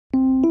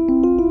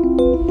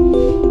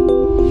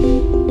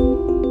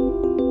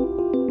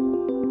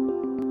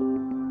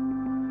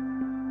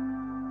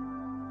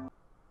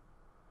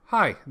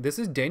Hi, this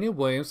is Daniel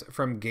Williams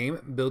from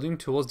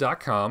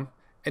GameBuildingTools.com,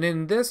 and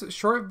in this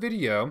short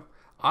video,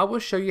 I will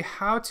show you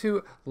how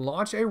to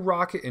launch a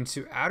rocket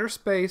into outer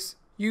space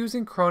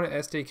using Corona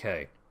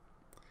SDK.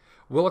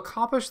 We'll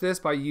accomplish this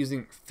by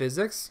using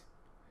physics,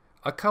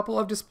 a couple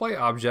of display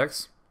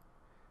objects,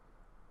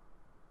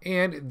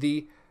 and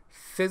the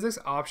physics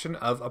option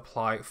of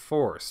apply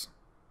force.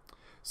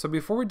 So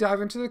before we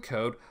dive into the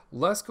code,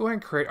 let's go ahead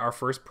and create our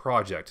first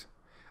project.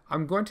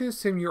 I'm going to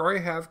assume you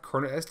already have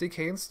Corona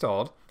SDK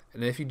installed,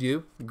 and if you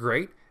do,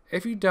 great.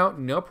 If you don't,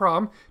 no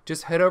problem.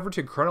 Just head over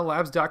to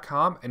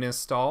coronalabs.com and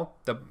install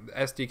the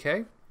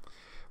SDK.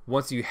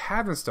 Once you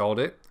have installed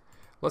it,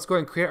 let's go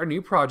ahead and create our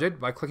new project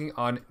by clicking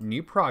on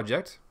New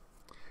Project.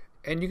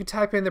 And you can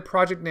type in the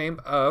project name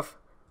of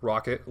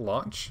Rocket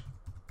Launch.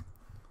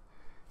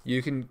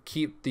 You can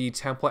keep the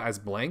template as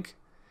blank,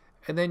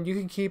 and then you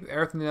can keep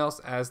everything else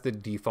as the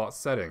default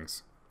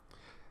settings.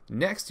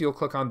 Next, you'll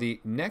click on the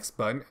Next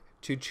button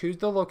to choose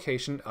the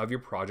location of your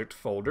project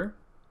folder.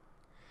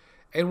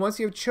 And once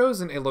you have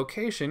chosen a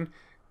location,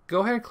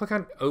 go ahead and click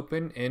on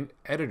Open in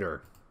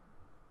Editor.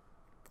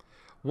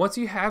 Once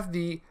you have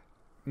the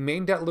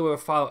main.lua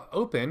file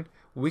open,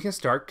 we can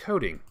start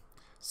coding.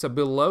 So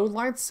below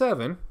line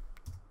 7,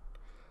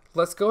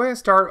 let's go ahead and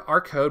start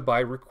our code by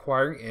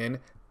requiring in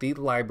the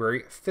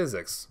library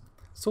physics.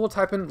 So we'll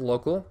type in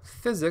local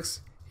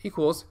physics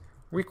equals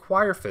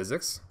require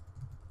physics.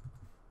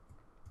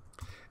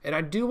 And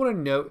I do want to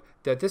note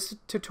that this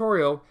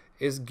tutorial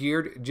is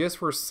geared just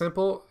for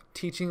simple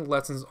teaching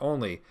lessons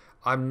only.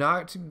 I'm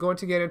not going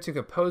to get into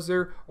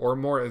composer or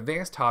more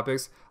advanced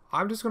topics.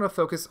 I'm just going to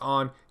focus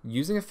on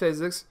using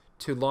physics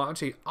to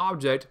launch an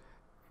object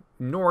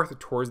north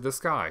towards the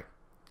sky.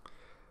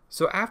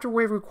 So after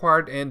we've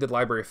required in the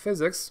library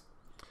physics,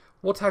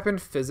 we'll type in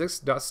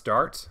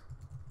physics.start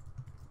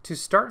to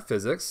start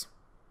physics,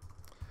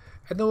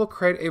 and then we'll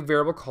create a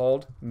variable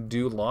called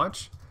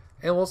doLaunch,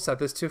 and we'll set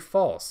this to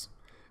false.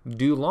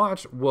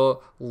 DoLaunch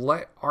will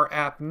let our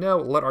app know,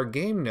 let our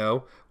game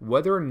know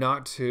whether or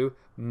not to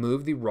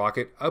move the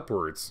rocket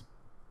upwards.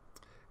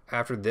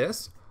 After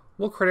this,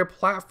 we'll create a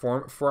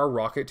platform for our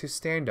rocket to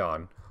stand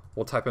on.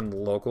 We'll type in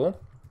local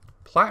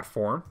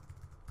platform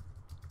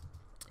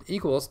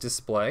equals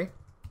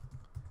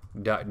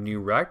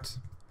display.newRect,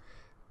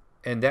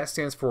 and that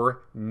stands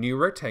for new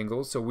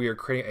rectangle. So we are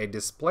creating a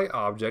display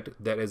object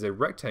that is a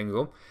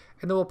rectangle,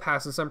 and then we'll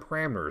pass in some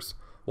parameters.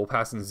 We'll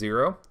pass in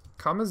 0,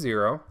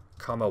 0,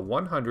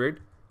 100,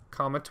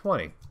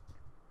 20.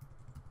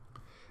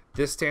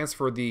 This stands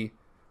for the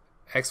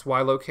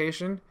XY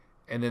location,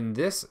 and then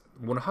this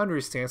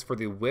 100 stands for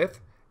the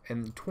width,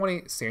 and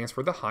 20 stands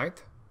for the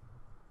height.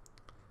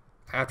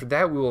 After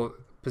that, we will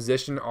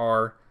position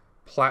our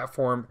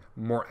platform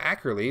more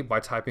accurately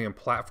by typing in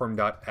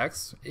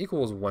platform.x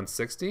equals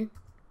 160,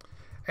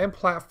 and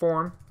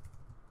platform.y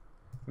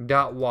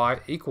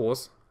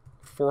equals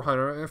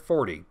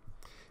 440.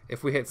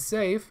 If we hit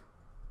save,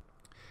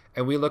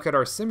 and we look at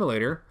our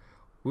simulator,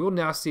 we will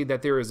now see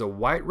that there is a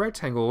white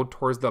rectangle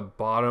towards the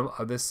bottom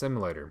of this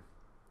simulator.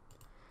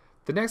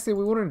 The next thing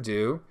we want to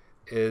do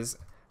is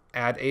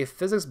add a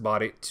physics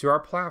body to our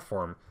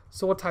platform.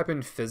 So we'll type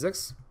in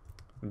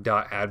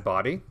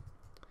physics.addBody,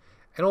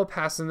 and we'll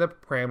pass in the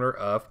parameter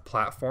of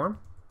platform.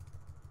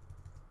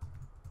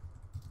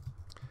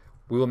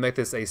 We will make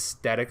this a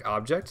static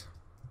object,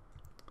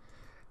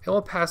 and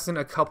we'll pass in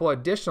a couple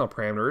additional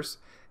parameters,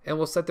 and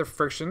we'll set the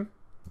friction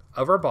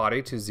of our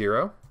body to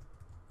 0.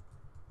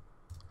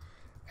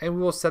 And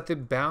we will set the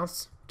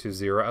bounce to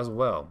 0 as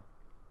well.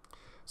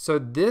 So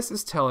this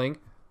is telling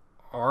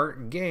our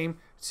game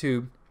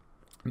to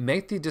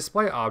make the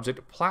display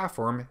object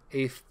platform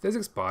a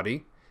physics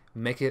body,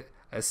 make it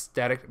a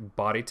static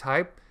body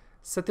type,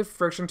 set the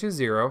friction to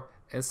 0,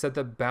 and set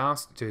the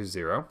bounce to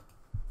 0.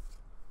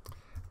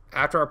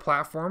 After our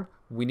platform,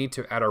 we need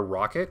to add a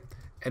rocket,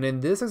 and in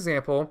this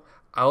example,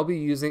 I'll be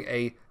using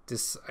a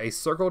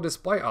circle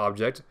display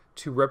object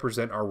to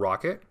represent our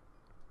rocket.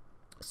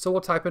 So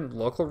we'll type in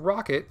local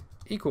rocket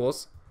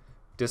equals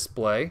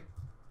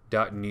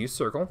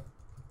display.newCircle,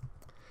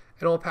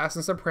 and we'll pass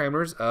in some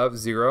parameters of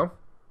 0,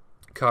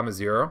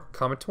 0,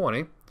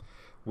 20,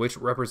 which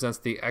represents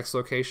the X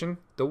location,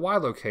 the Y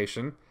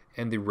location,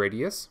 and the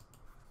radius.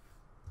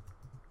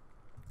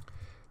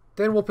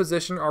 Then we'll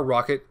position our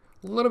rocket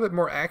a little bit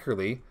more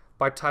accurately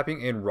by typing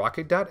in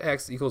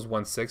rocket.x equals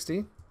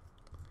 160,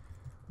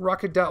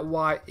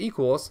 rocket.y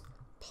equals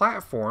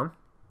platform.y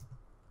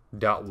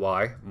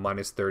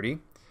minus 30,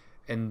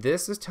 and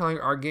this is telling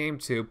our game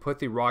to put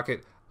the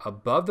rocket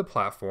above the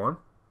platform.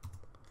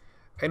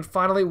 And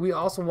finally, we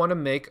also want to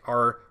make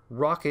our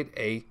rocket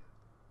a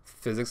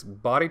physics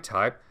body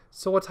type,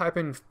 so we'll type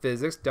in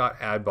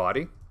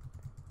physics.addBody,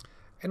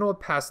 and we'll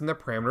pass in the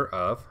parameter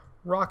of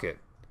rocket.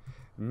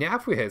 Now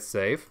if we hit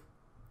save,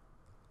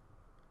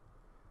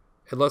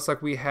 it looks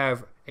like we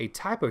have a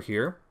typo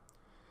here.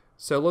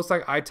 So it looks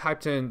like I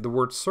typed in the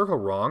word circle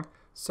wrong,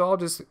 So I'll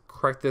just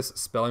correct this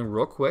spelling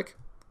real quick,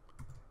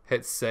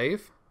 hit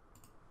save,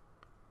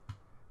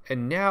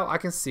 and now I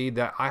can see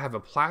that I have a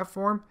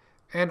platform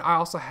and I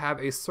also have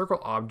a circle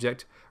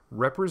object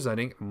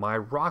representing my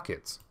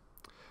rockets.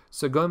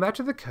 So going back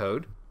to the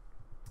code,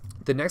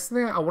 the next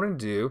thing I want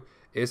to do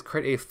is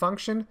create a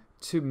function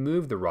to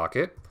move the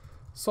rocket.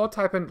 So I'll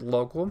type in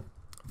local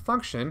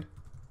function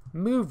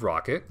move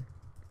rocket,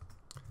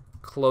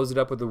 close it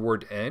up with the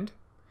word end,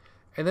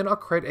 and then I'll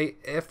create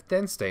a if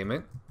then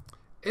statement.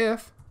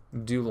 If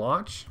do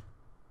launch,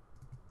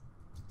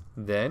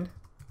 then,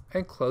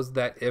 and close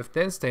that if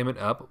then statement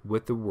up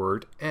with the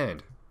word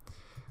end.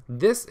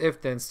 This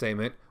if then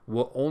statement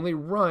will only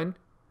run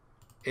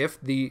if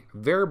the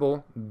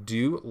variable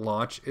do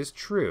launch is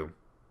true.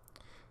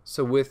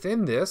 So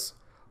within this,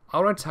 I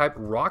want to type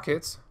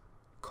rockets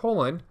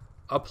colon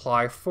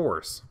apply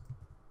force.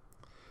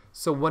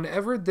 So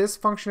whenever this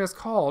function is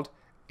called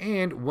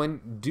and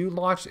when do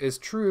launch is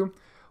true,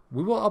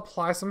 we will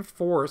apply some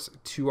force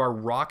to our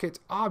rocket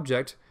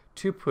object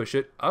to push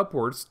it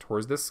upwards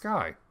towards the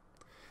sky.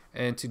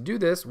 And to do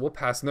this, we'll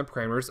pass in the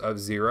parameters of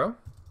 0,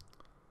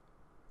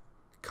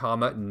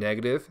 comma,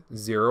 negative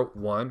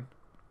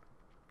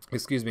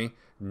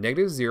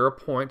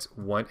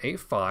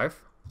 0.185,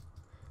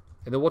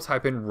 and then we'll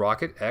type in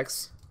rocket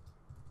x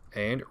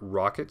and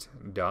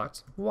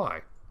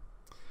rocket.y.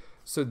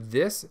 So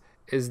this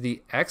is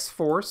the x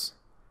force,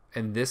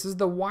 and this is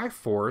the y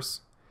force,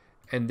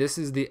 and this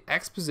is the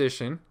x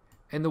position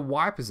and the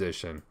y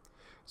position.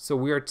 So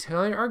we are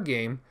telling our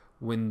game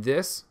when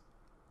this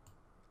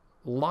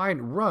line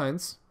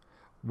runs,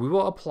 we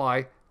will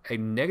apply a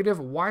negative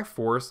y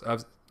force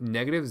of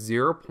negative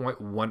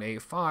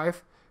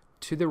 0.185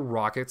 to the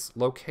rocket's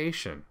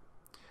location.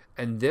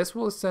 And this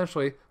will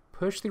essentially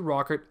push the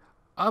rocket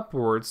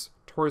upwards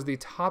towards the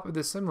top of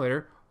the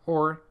simulator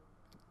or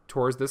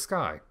towards the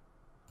sky.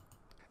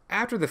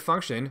 After the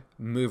function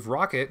move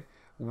rocket,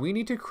 we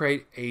need to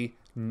create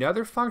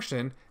another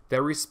function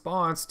that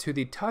responds to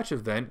the touch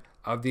event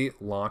of the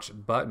launch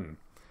button.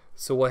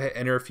 So we'll hit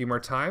enter a few more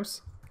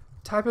times,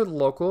 type in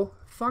local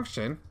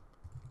function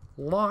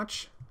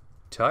launch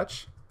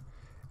touch,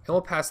 and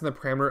we'll pass in the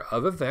parameter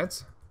of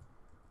event,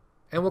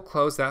 and we'll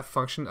close that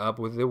function up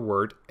with the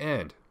word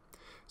end.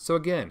 So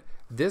again,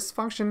 this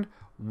function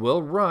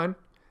will run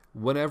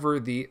whenever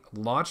the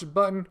launch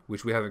button,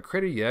 which we haven't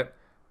created yet,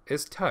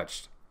 is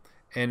touched.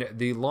 And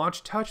the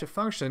launch touch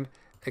function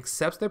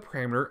accepts the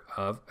parameter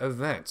of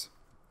event.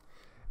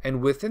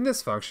 And within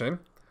this function,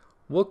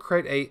 we'll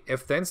create a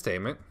if then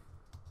statement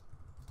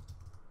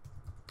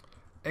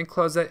and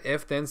close that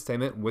if then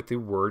statement with the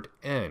word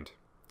end.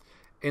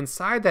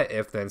 Inside that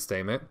if then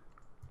statement,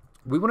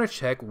 we want to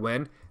check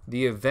when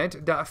the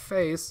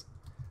event.phase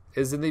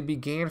is in the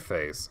began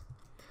phase.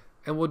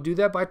 And we'll do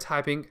that by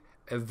typing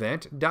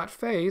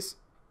event.phase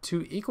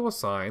two equal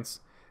signs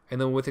and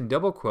then within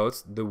double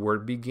quotes the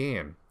word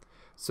began.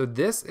 So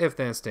this if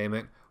then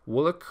statement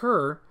will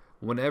occur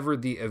whenever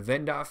the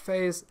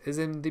event.phase is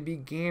in the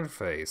began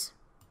phase.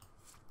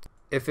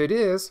 If it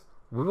is,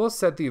 we will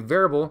set the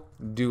variable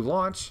do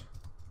launch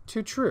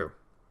to true.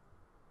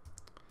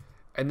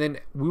 And then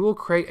we will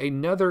create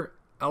another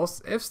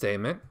else if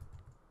statement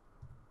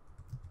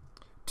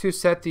to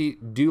set the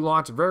do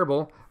launch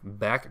variable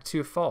back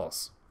to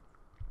false.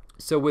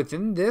 So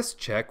within this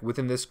check,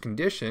 within this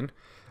condition,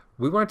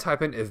 we want to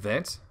type in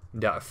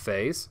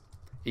event.phase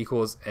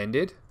equals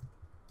ended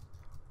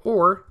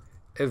or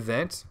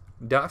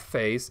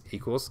event.phase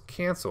equals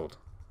canceled.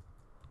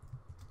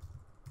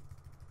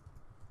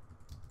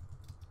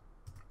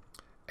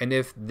 And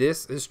if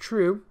this is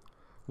true,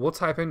 we'll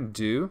type in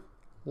do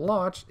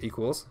launch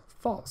equals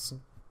false.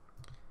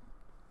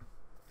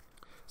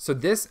 So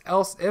this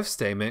else if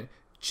statement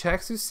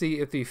checks to see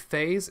if the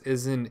phase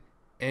is in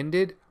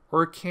ended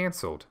or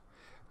canceled.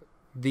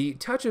 The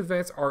touch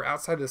events are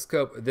outside the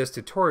scope of this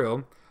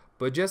tutorial,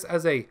 but just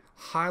as a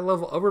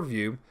high-level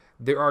overview,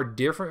 there are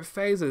different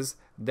phases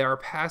that are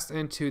passed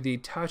into the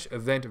touch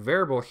event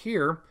variable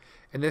here,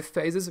 and the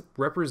phases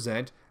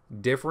represent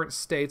different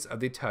states of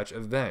the touch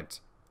event.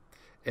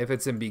 If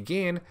it's in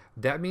begin,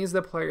 that means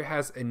the player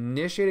has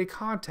initiated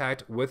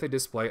contact with a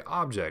display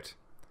object.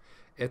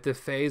 If the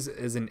phase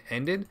is in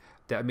ended,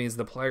 that means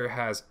the player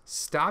has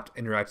stopped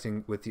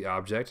interacting with the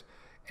object,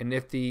 and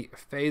if the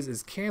phase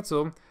is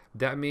canceled,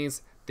 that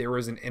means there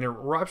was an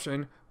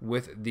interruption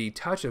with the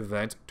touch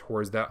event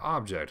towards that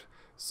object.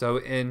 So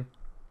in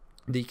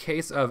the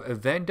case of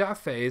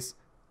event.phase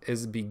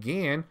is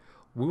began,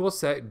 we will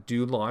set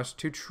do launch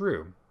to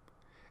true.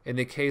 In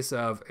the case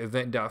of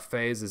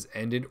event.phase is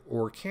ended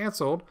or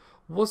canceled,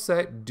 we'll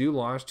set do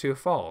launch to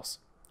false.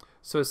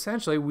 So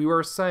essentially we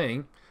were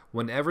saying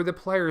whenever the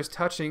player is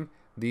touching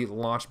the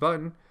launch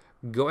button,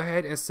 go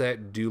ahead and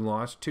set do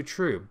launch to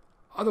true.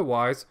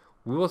 Otherwise,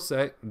 we will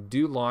set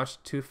do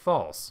launch to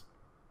false.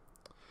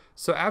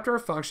 So after our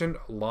function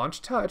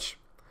launch touch,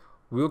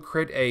 we will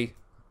create a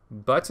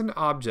button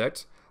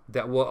object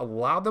that will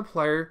allow the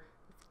player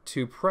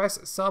to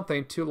press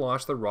something to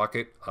launch the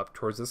rocket up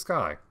towards the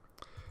sky.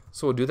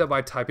 So we'll do that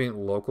by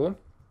typing local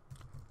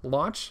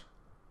launch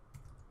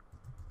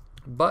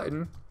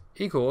button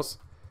equals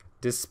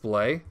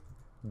display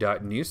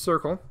dot new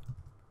circle,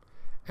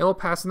 and we'll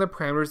pass in the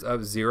parameters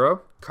of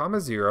 0,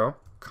 0,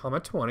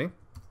 20,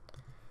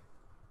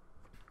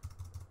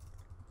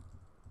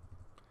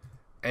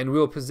 and we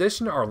will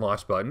position our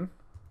launch button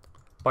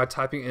by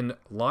typing in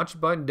launch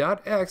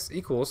button.x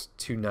equals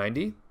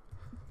 290,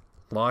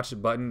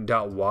 launch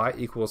button.y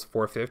equals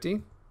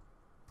 450.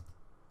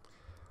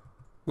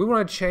 We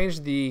want to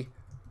change the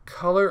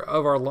color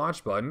of our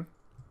launch button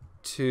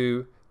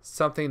to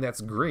something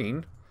that's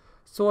green,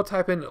 so we'll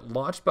type in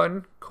launch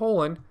button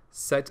colon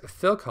set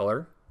fill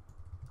color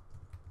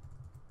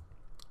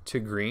to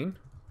green.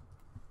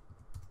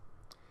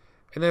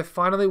 And then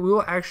finally, we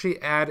will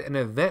actually add an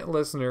event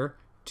listener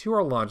to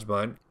our launch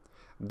button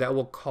that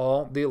will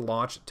call the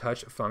launch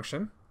touch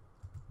function.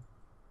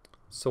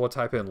 So we'll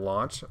type in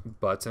launch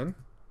button,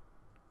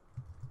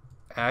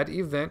 add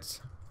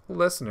event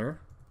listener,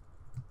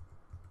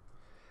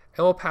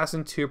 and we'll pass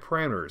in two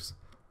parameters.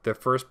 The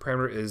first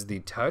parameter is the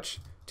touch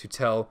to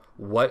tell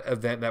what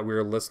event that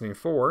we're listening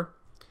for,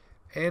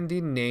 and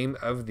the name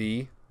of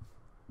the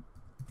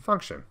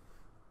function.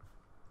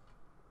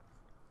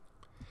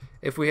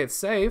 If we hit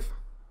save,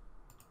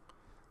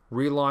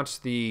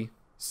 relaunch the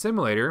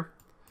simulator,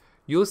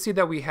 you'll see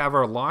that we have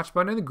our launch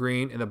button in the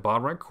green in the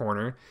bottom right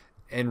corner,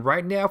 and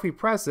right now if we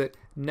press it,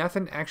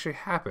 nothing actually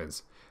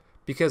happens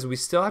because we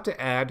still have to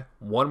add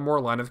one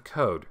more line of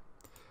code.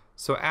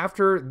 So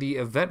after the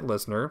event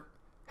listener,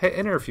 hit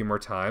enter a few more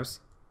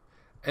times,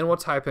 and we'll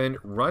type in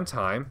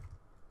runtime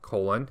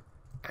colon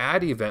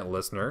add event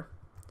listener,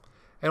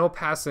 and we'll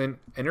pass in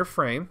enter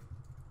frame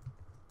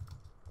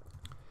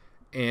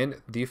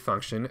and the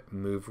function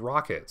move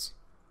rockets.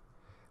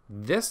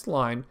 This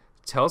line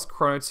tells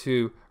Corona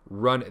to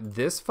run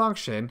this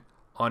function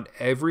on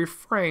every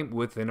frame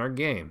within our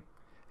game,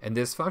 and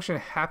this function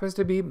happens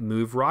to be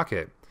move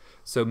rocket.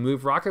 So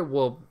move rocket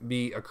will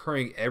be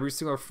occurring every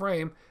single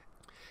frame,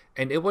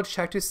 and it will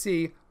check to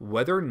see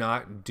whether or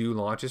not do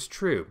launch is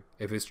true.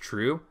 If it's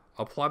true,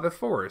 apply the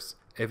force.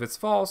 If it's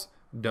false,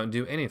 don't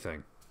do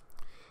anything.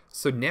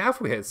 So now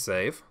if we hit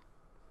save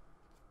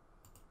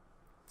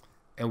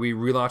and we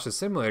relaunch the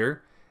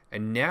simulator,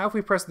 and now if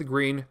we press the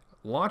green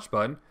launch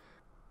button,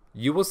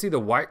 you will see the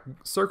white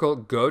circle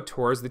go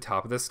towards the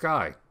top of the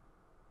sky.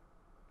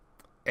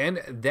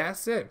 And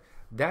that's it.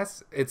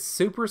 It's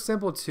super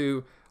simple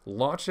to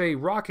launch a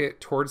rocket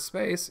towards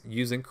space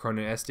using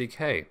Corona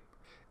SDK.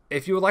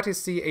 If you would like to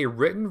see a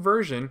written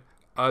version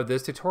of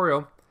this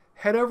tutorial,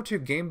 head over to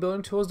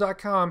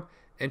GameBuildingTools.com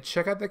and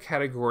check out the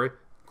category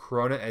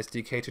Corona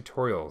SDK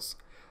Tutorials.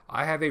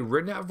 I have a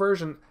written out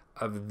version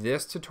of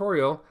this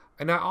tutorial,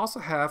 and I also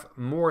have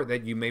more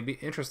that you may be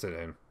interested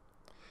in.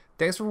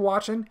 Thanks for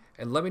watching,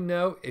 and let me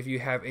know if you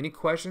have any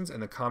questions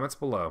in the comments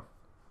below.